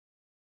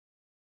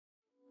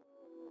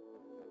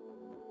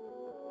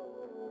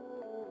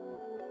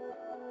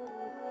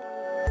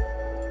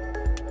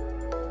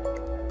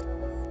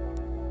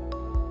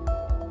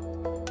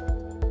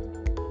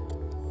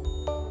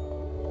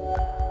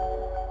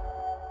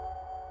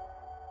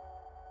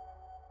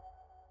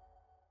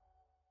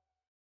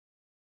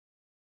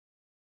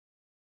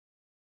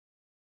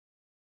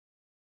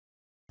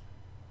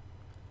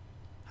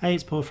Hey,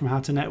 it's Paul from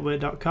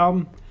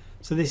howtonetwork.com.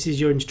 So this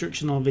is your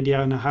instructional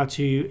video on how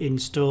to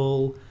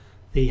install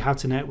the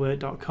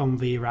howtonetwork.com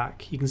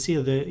vRack. You can see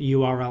the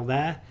URL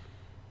there.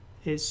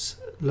 It's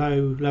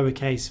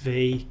lowercase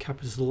v,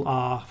 capital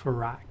R for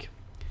rack.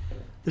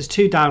 There's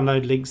two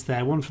download links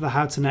there, one for the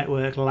How to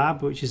Network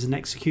lab, which is an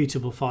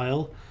executable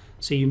file.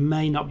 So you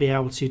may not be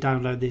able to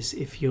download this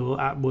if you're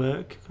at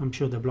work. I'm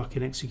sure they're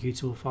blocking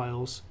executable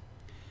files.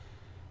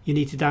 You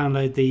need to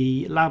download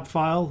the lab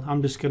file.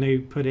 I'm just going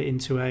to put it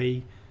into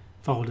a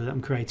folder that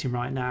I'm creating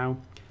right now,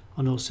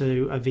 and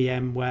also a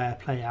VMware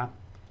player.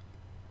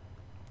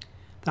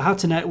 The How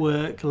to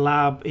Network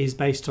lab is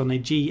based on a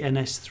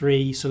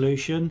GNS3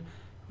 solution,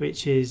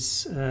 which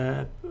is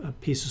a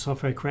piece of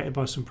software created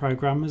by some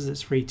programmers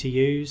that's free to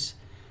use.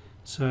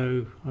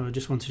 So I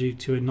just wanted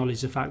to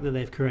acknowledge the fact that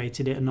they've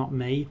created it and not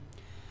me.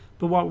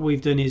 But what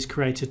we've done is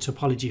create a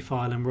topology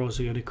file, and we're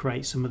also going to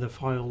create some other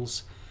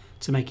files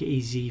to make it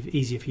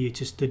easier for you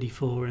to study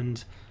for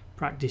and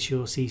practice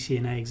your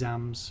CCNA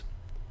exams.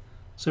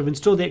 So I've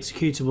installed the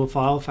executable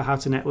file for How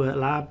to Network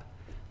Lab.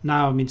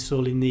 Now I'm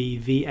installing the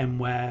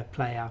VMware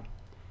player.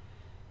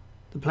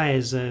 The player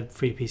is a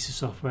free piece of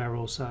software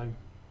also.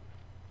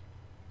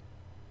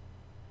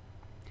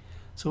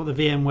 So what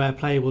the VMware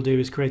player will do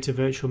is create a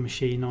virtual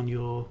machine on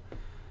your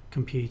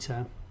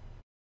computer.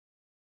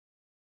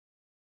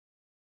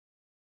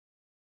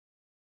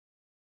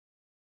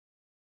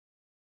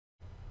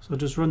 So I'll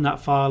just run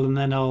that file and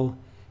then I'll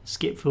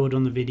skip forward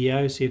on the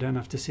video so you don't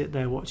have to sit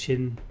there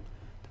watching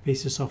the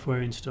piece of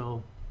software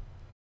install.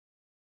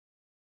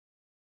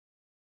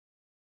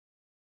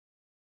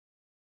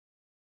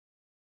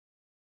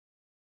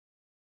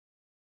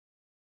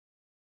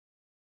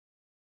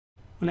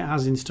 When it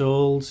has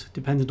installed,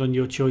 depending on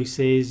your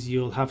choices,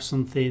 you'll have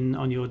something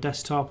on your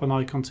desktop, an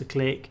icon to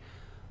click,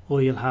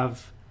 or you'll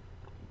have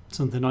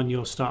something on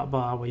your start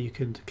bar where you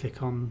can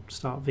click on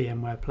Start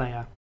VMware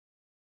Player.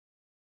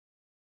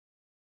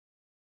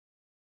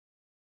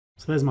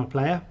 So there's my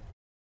player.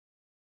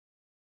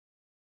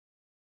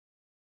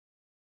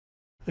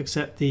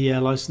 Accept the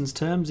license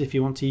terms if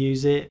you want to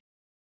use it,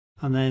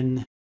 and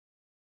then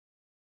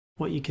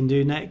what you can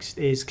do next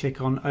is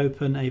click on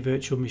Open a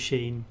Virtual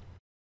Machine.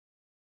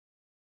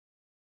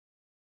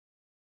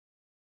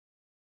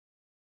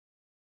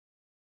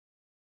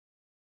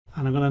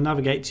 And I'm going to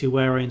navigate to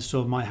where I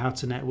installed my How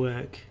to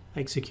Network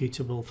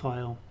executable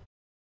file.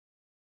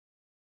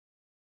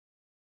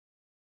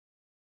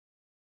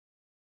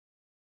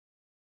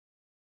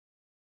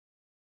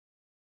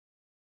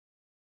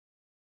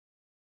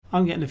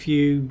 I'm getting a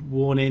few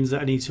warnings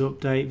that I need to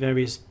update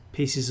various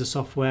pieces of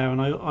software,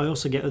 and I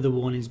also get other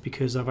warnings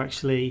because I've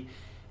actually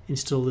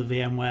installed the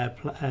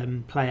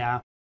VMware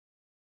player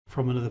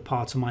from another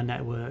part of my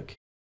network.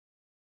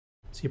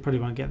 So you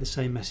probably won't get the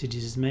same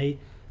messages as me.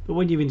 But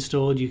when you've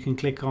installed, you can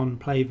click on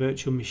Play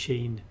Virtual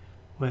Machine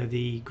where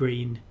the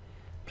green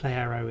play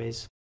arrow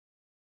is.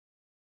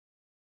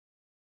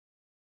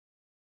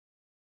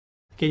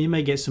 Again, you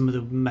may get some of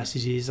the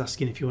messages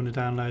asking if you want to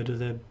download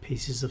other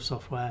pieces of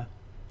software.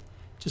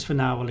 Just for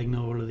now, I'll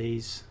ignore all of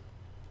these.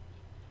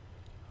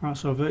 Alright,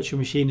 so our virtual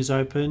machine is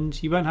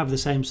opened. You won't have the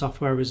same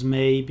software as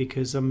me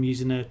because I'm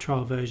using a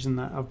trial version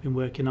that I've been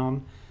working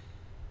on.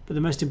 But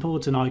the most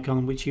important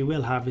icon which you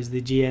will have is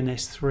the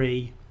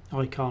GNS3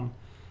 icon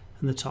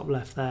in the top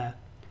left there.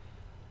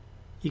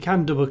 You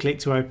can double click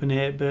to open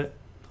it, but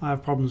I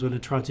have problems when I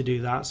try to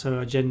do that, so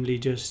I generally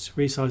just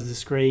resize the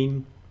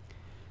screen,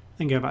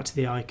 then go back to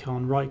the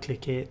icon, right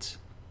click it,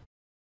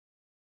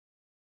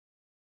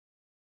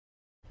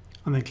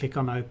 and then click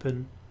on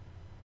Open.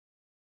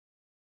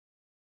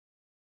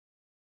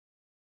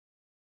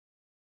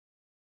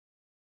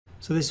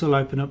 So this will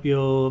open up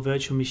your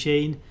virtual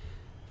machine.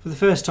 For the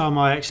first time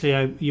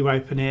you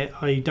open it,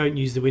 I don't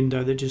use the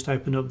window that just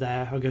opened up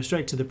there. I'll go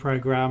straight to the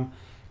program,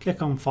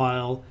 click on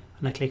File,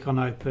 and I click on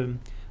Open.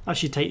 That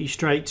should take you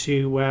straight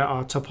to where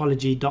our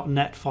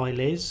topology.net file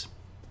is.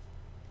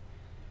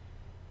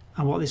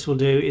 And what this will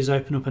do is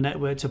open up a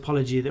network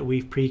topology that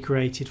we've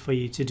pre-created for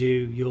you to do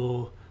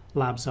your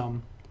labs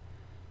on.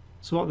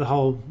 So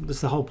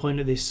that's the whole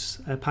point of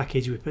this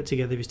package we put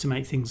together, is to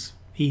make things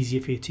easier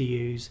for you to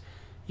use.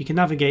 You can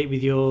navigate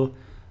with your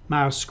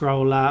mouse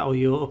scroller or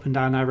your up and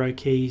down arrow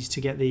keys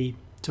to get the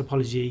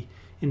topology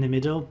in the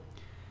middle.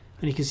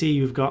 And you can see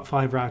you've got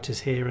 5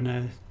 routers here and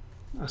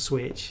a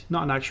switch.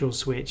 Not an actual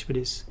switch, but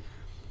it's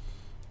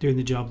doing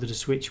the job that a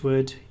switch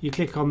would. You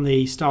click on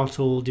the Start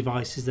All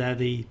devices there,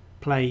 the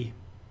play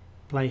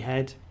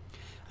head,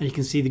 and you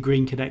can see the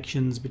green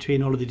connections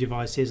between all of the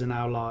devices are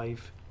now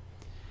live.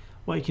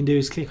 What you can do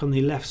is click on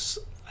the left's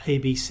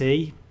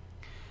ABC,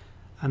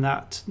 and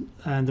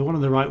the one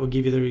on the right will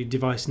give you the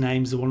device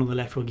names, the one on the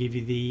left will give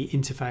you the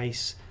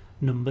interface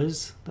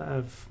numbers that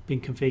have been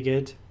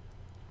configured.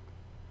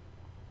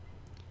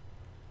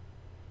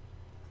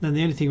 Then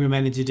the only thing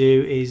remaining to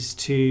do is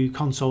to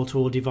console to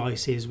all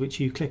devices, which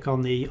you click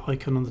on the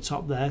icon on the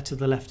top there to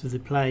the left of the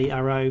play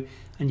arrow,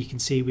 and you can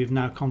see we've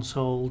now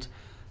consoled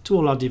to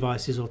all our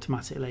devices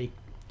automatically.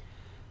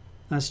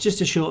 That's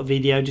just a short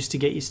video just to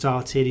get you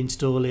started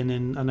installing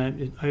and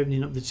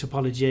opening up the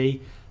topology.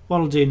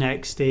 What I'll do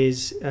next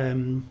is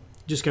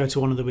just go to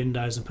one of the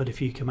windows and put a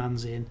few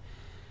commands in.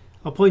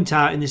 I'll point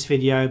out in this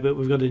video, but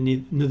we've got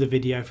another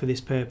video for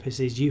this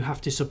purpose, is you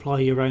have to supply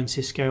your own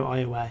Cisco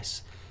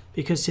iOS.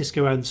 Because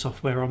Cisco owns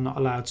software, I'm not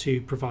allowed to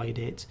provide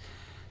it.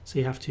 So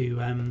you have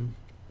to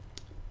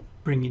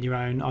bring in your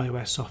own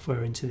iOS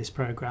software into this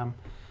program.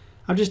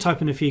 I'm just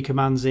typing a few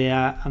commands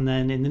here, and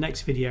then in the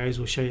next videos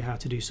we'll show you how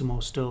to do some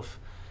more stuff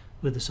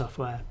with the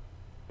software.